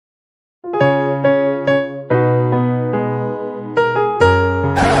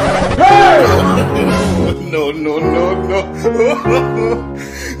no, no.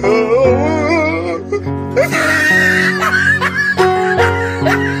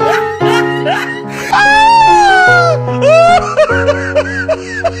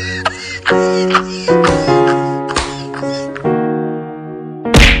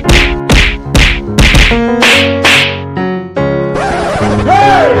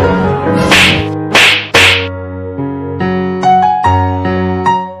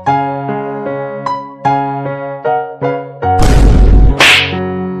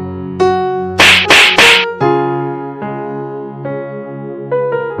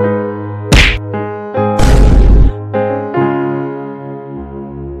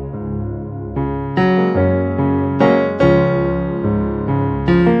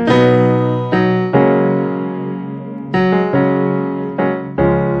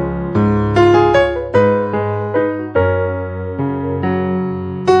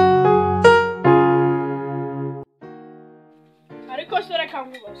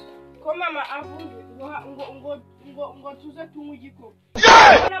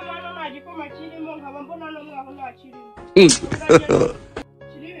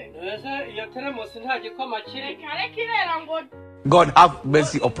 God have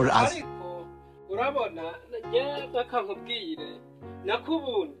mercy upon us. Urabona ngenda kankubwire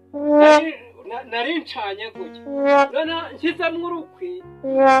nakubuntu narincanye gutya none nshyizamwe urukwi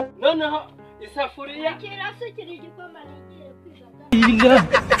noneho isafuriya kirasukira igikoma nigiye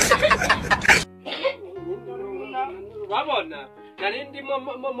kwibaza urabona nari ndimo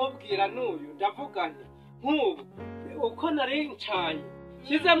mubwira n'uyu ndavuga nti nk'ubu uko narincanye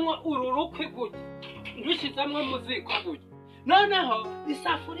nshyizamwe uru rukwi gutya ndushyizamwe mu ziko gutya noneho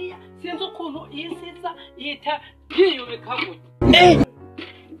isafuriya sinzi ukuntu yisiza yita yiyubika gutya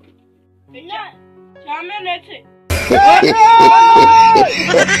cyamenetse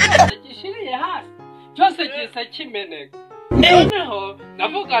gishiriye hasi cyose gisa kimeneka noneho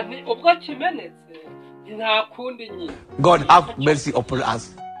ndavuga nti ubwo kimenetse nta kundi nyine God have mercy upon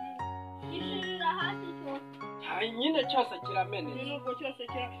us. nyine cyose kiramenetse nuko cyose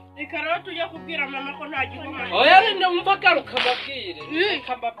reka rero tujya kubwira mama ko nta gikoma oya ndumva garuka mbabwire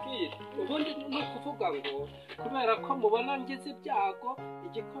reka mbabwire ubundi ni ukuvuga ngo kubera ko mubona ngize ibyago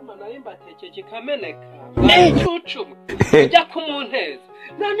igikoma nari mbateke kikameneka bacucumwe ujya kumunteza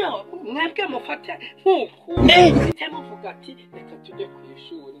noneho mwebwe mufate nk'uku muhite muvuga ati reka tujye ku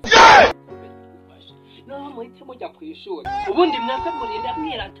ishuri no muhite mujya ku ishuri ubundi mwebwe murinda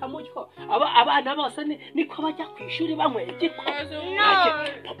mwirata mutyo abana bose niko bajya ku ishuri banywe igikoma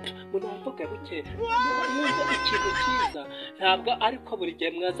munavuga buke mwumve ikintu cyiza ntabwo ariko buri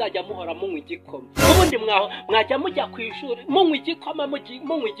gihe mwazajya muhora munywa igikoma ubundi mwajya mujya ku ishuri munywa igikoma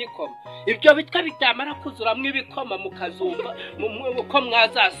munywa igikoma ibyo bitwa bitamara kuzuramwo ibikoma mukazumva ko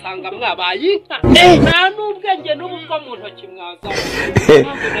mwazasanga mwabaye inka nta n'ubwenge n'ubu bwo mu ntoki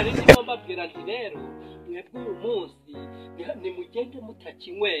mwazana nari ndimo mbabwira nti rero mwebwe uyu munsi nimugende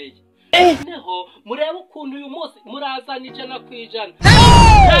mutakinyweye noneho murebe ukuntu uyu munsi murazana 100%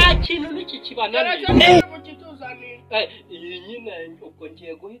 nta kintu n'iki kibananiye iyi nyine ubwo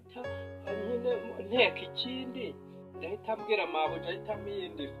ngiye guhita nyine nteka ikindi ndahita mbwira mabuja ahita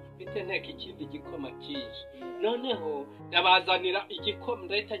miyindi bite nteka ikindi gikoma kije noneho ndabazanira igikoma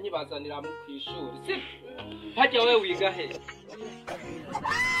ndahita nyibazanira mu kwishuri si hajya we wiga he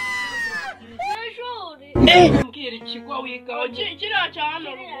mbwira ikigo wigaho kiriya cya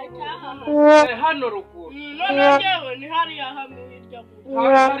hano ruguru none njyewe ni hariya hamwe hirya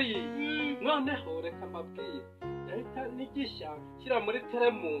hari noneho reka mbabwire ndahita nigishya shyira muri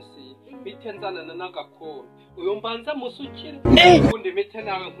teremusi bite nzanana n'agakombe uyu mbanza musukire ubundi mite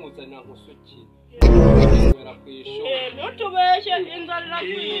nawe nkuzanira nkusukire ntutubeshye inzara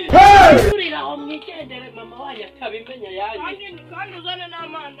irakwiye turira aho mwigendere mama wanyu atabimenya yanjye kandi uzane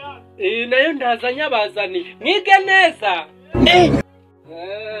n'amandazi nayo ndazanye abazani mwige neza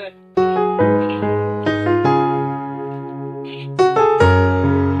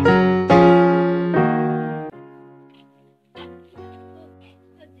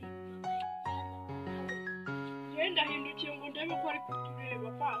genda hindukiye ngo ndebe ko ari kutureba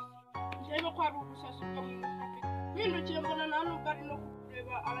pasi ndebe ko ari ugusasuka mu mutwe hindukiye mbona nta nubwo ari no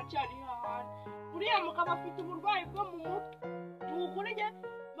kutureba aracyari hahandi uriya mugabo afite uburwayi bwo mu mutwe tuwukurije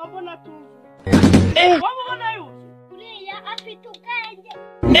babona tuzi wabona yuzi uriya afite ubwenge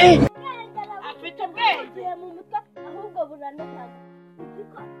afite ubwenge mu mutwe ahubwo buranukana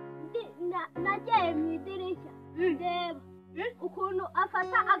uziko nagiye mu idirishya ndeba ukuntu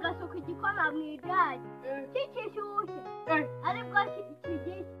afata agasuka igikoma mu igare kikishyushye aribwo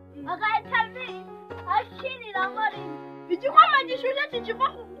kigiye agahita ashiriramo rimwe igikoma gishyushye kikiva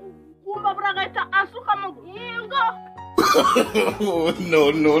ku kumva buragahita asukamo ingo.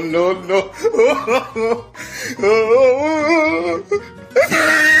 No, no, no, no.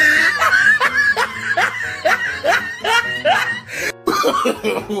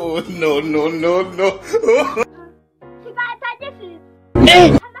 No, no, no, no. Kigahita gifite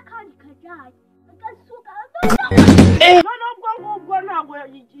n'akandi kajyaye agasuka none ubwo ngubwo ntabwo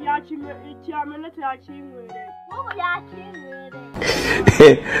yamenetse yakinywereye wowe yakinywereye.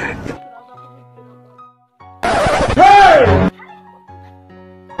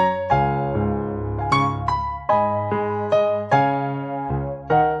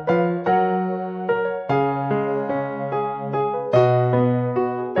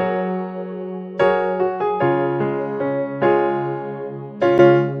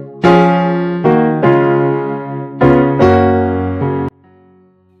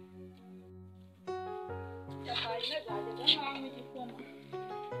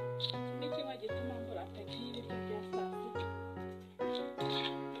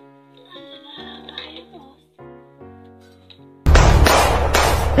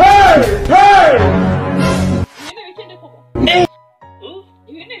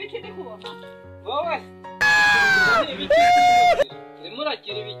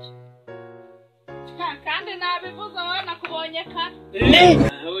 Kandi nabivuze wowe nakubonye kare.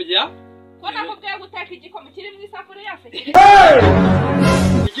 Oya. Ko nakubwiye guteka igikoma kiri mu isafuriya se.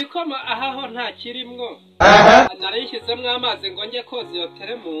 Igikoma ahaho nta kirimwo. Narishyizemo amazi ngo njye koza iyo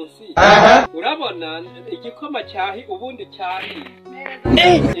teremusi. Urabona igikoma cyahi ubundi cyahi.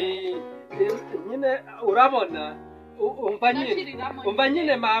 Nyine urabona umva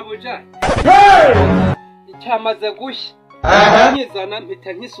nyine mabuja. Cyamaze gushya. Nyizana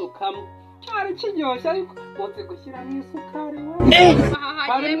mpita nkisukamo. Cyari kiryoshye ariko bote gushyiramo isukari we.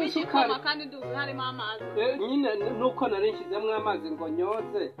 Harimo igikoma kandi nduzi harimo amazi. Nyine nuko narishyizemo amazi ngo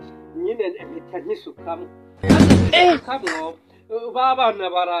nyoze. Nyine mpita nkisukamo. Kamwo babana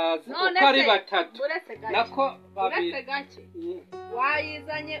barazi uko ari batatu. Nako babiri. Uretse gake.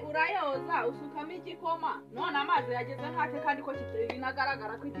 Wayizanye urayoza usukamo igikoma. None amazi yageze nkate kandi ko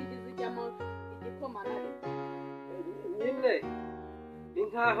binagaragara ko itigeze ijyamo igikoma nari. Nyine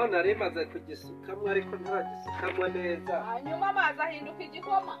inkaho nari maze kugisukamo ariko ntagisukamo neza. Hanyuma amazi ahinduka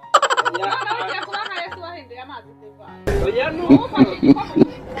igikoma. None ugiye kubona Yesu wahinduye amazi divayi. Oya ufashe igikoma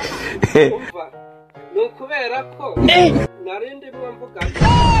umva ni ukubera ko narindi mvuga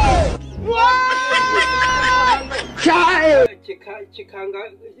kikanga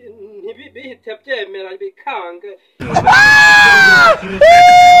ntibihite byemera bikange.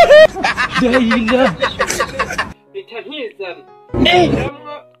 Bita nkizana.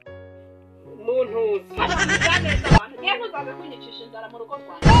 Umuntu uzaze kunyicisha inzara mu rugo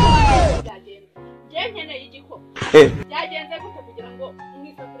rwanjye byagenze. Njye nkeneye igikoma. Byagenze gute kugira ngo mu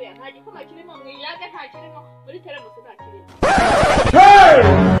isafuriya nta gikoma kirimo, mu iyage nta kirimo, muri teremusi nta kirimo.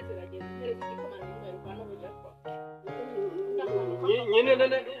 Nyine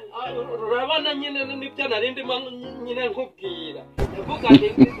urabona nyine nibyo narindimo nyine nkubwira. Ndavuga nti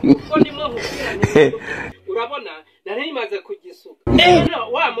uko ndimo nkubwira urabona nari maze kugisuka.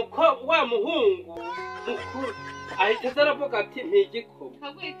 Wa muhungu mukuru ahita zaravuga ati ntigikoma.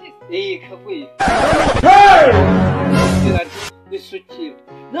 Kagwiti. Kagwiti. Nisukira.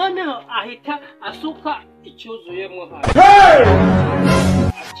 Noneho ahita asuka icyuzuyemo hasi.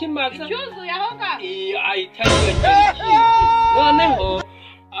 Akimaza icyuzuye aho ngaho. Ahita yiyongera. Noneho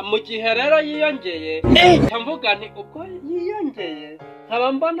mu gihe rero yiyongeye mvuga nti ubwo yiyongeye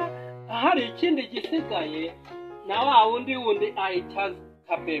nkaba mbona hari ikindi gisigaye na wa wundi ahita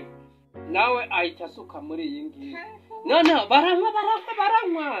kabebe nawe ahita asuka muri iyi ngiyi. Noneho baranywa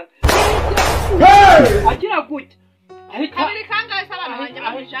agira gutya ahita kabiri kangahe sabana banjye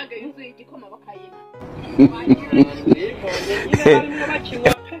bamujage yuzuye igikoma bakayina. Nyine barimo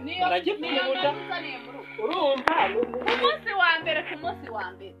bakinywa pe baragikunda. Urumva umunsi wa mbere ku munsi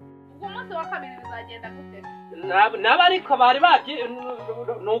wa mbere ubwo umunsi wa kabiri bizagenda gute? Naba ariko bari bagiye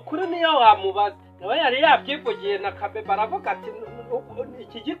nukuri niyo wamubaza nawe yari yabyivugiye na kabe baravuga ati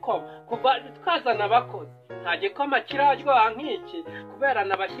iki gikoma kuva twazana abakozi nta gikoma kiraryoha nk'iki kubera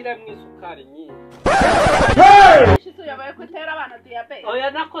nabashyiremo isukari nyinshi. Shiso yabaye kutera abana diabete.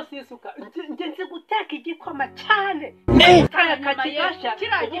 Oya nako si isuka nzi guteka igikoma cyane. Kakigasha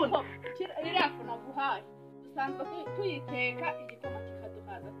ubundi irafu naguhaye usanzwe tuyiteka igikoma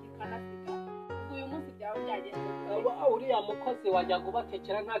kikaduhaza kikanasiga. Uyu munsi byawe byagenze. Uriya mukozi wajya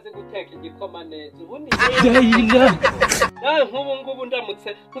gubatekera ntazi guteka igikoma neza. Ubundi nk'ubu ngubu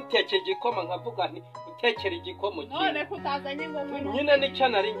ndamutse guteka igikoma nkavuga nti gutekera igikoma none ko utazanye ngo nyine nicyo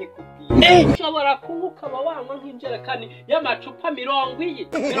nari nkikubwiye ushobora kunywa ukaba wanywa nk'injerekani y'amacupa 20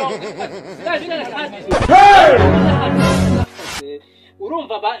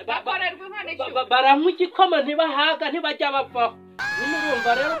 urumva baranywa igikoma ntibahaga ntibajya bavaho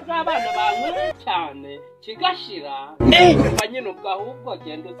urumva rero bw'abana banyweye cyane kigashira nyine ubwo ahubwo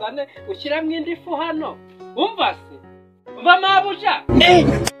genda uzane ushyiramo indi fu hano umva se umva mabuja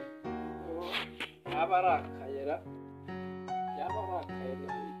yaba arakayera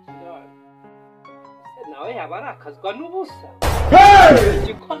nawe yaba arakazwa n'ubusa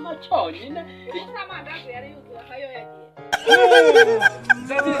igikoma cyonyine amandazi yari yuzuye akayo yagiye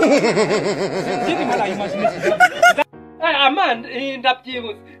amanda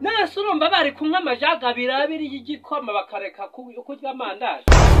ndabyibutse nase urumva bari kunywa amajaga abiri y'igikoma bakareka kurya amandazi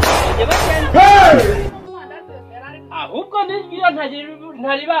ahubwo n'iyo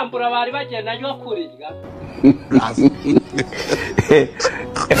ntari bambura bari bagenda yo kurirya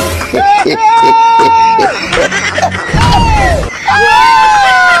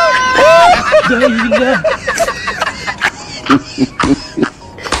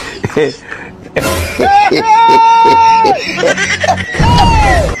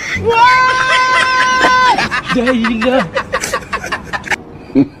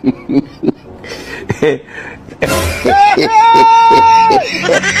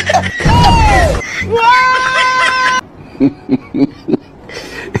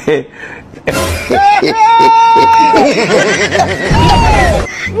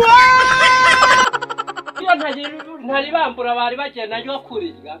ntari bambura bari bagenda yo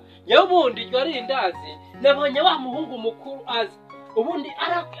kurirya yewe ubundi iryo rindazi nabonye wa muhungu mukuru azi ubundi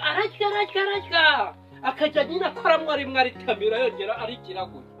ararya akajya nyine akoramo rimwe aritamira yongera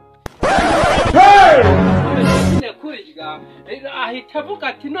arikiraguye nyine kurirya ahita avuga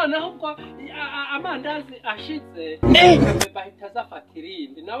ati noneho ubwo amandazi ashize bahita azafata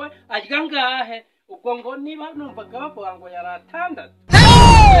irindi nawe arya ngahe ubwo ngo niba numvaga bavuga ngo yari atandatu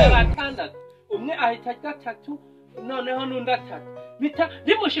umwe ahita arya 3 noneho n'undi 3 bita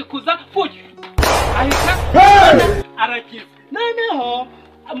rimushikuza fuki ahita aragize noneho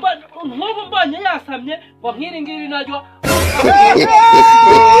nk'ubu mbonye yasamye ngo nk'iri ngiri naryo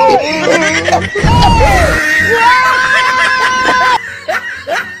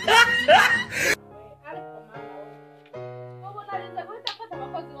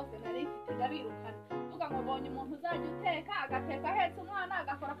agateka ahetse umwana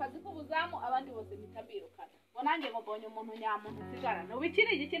agakora akazi k'ubuzamu abandi bose bitabirukana ngo nanjye mubonye umuntu nyamuntu usigarana ubu iki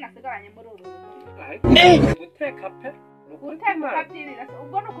ni igiki nasigaranye muri uru rugo guteka pe guteka byirira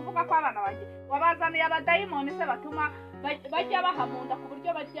ubwo ni ukuvuga ko abana banjye wabazaniye abadayimoni se batuma bajya bahamunda ku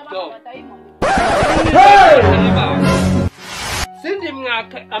buryo bajya baha abadayimoni sindi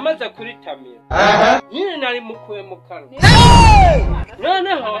mwaka amaze kuritamira nyine nari mukuye mu kanwa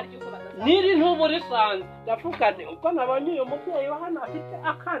noneho niri ntubu risanzwe ndavuga nti ubwo nabonye uyu mubyeyi wa hano afite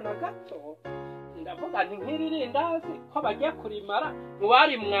akana gato ndavuga nti nk'iri rindazi ko bagiye kurimara mu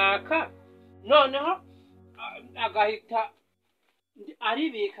bari mwaka noneho agahita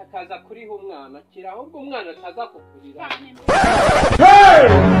aribika akaza kuriha umwana kira ahubwo umwana ataza kukurira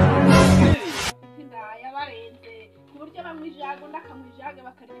yabarenze ku buryo bamwe ijago ndakamwe ijage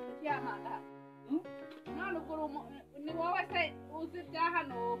bakarya ifoto y'amanda none ubwo ni wowe se uzi bya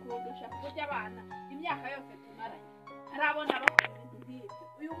hano kundusha kurya abana imyaka yose tumaranye arabona bakora ibintu nk'ibyo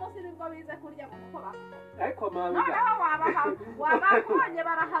uyu munsi nibwo bize kurya ngo nuko bakora ariko mama noneho wabakubonye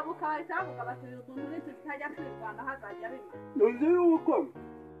barahabuka bahita bavuga bati uyu muntu n'inzu zitajya kwirwanda hazajya bima uzi yuko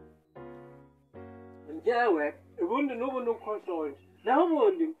njyewe ubundi n'ubu nuko nshonje naho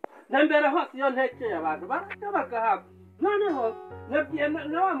ubundi na mbere hose iyo ntekeye abantu barajya bagahabwa noneho nabwiye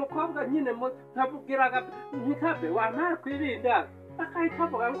na wa mukobwa nyine nkabwiraga ntikabe wamara kwirinda akahita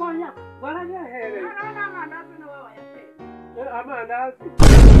avuga ngo ya warayahereye amandazi nawe wayateye amandazi